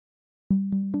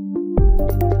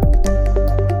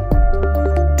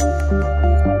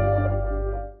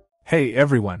Hey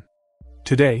everyone!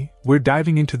 Today, we're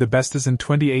diving into the BESTISAN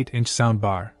 28-inch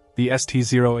soundbar, the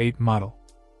ST08 model.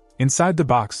 Inside the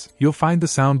box, you'll find the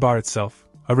soundbar itself,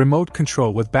 a remote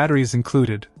control with batteries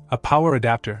included, a power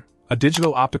adapter, a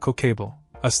digital optical cable,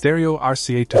 a stereo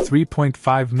RCA to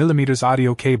 3.5mm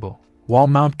audio cable, wall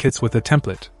mount kits with a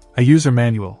template, a user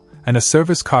manual, and a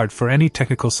service card for any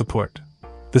technical support.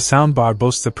 The soundbar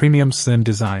boasts a premium slim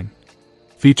design,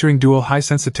 featuring dual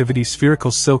high-sensitivity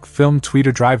spherical silk film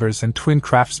tweeter drivers and twin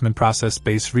Craftsman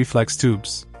process-based reflex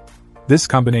tubes. This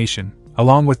combination,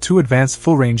 along with two advanced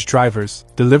full-range drivers,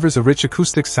 delivers a rich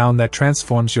acoustic sound that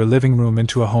transforms your living room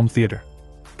into a home theater.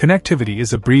 Connectivity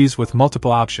is a breeze with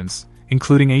multiple options,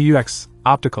 including AUX,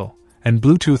 optical, and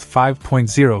Bluetooth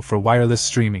 5.0 for wireless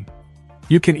streaming.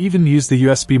 You can even use the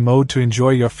USB mode to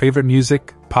enjoy your favorite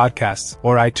music, podcasts,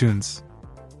 or iTunes.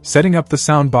 Setting up the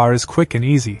soundbar is quick and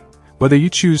easy, whether you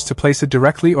choose to place it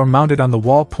directly or mount it on the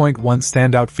wall. One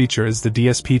standout feature is the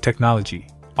DSP technology,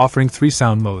 offering 3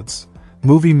 sound modes: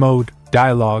 movie mode,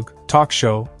 dialogue, talk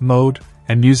show mode,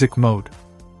 and music mode.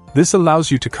 This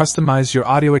allows you to customize your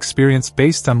audio experience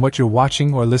based on what you're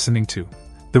watching or listening to.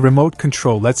 The remote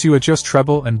control lets you adjust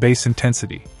treble and bass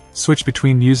intensity, switch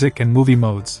between music and movie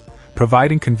modes,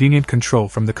 providing convenient control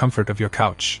from the comfort of your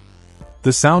couch. The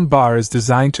soundbar is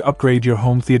designed to upgrade your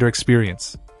home theater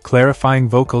experience, clarifying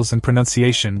vocals and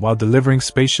pronunciation while delivering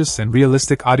spacious and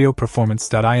realistic audio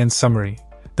performance. In summary,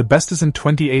 the BESTISAN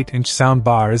 28-inch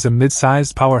soundbar is a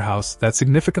mid-sized powerhouse that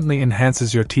significantly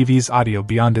enhances your TV's audio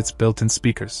beyond its built-in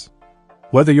speakers.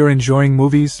 Whether you're enjoying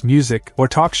movies, music, or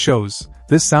talk shows,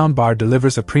 this soundbar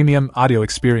delivers a premium audio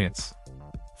experience.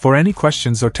 For any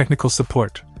questions or technical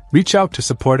support, reach out to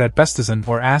support@BESTISAN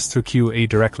or ask through QA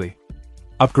directly.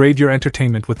 Upgrade your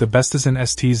entertainment with the BESTISAN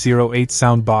ST08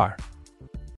 soundbar.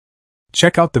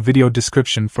 Check out the video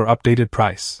description for updated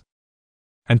price.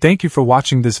 And thank you for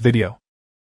watching this video.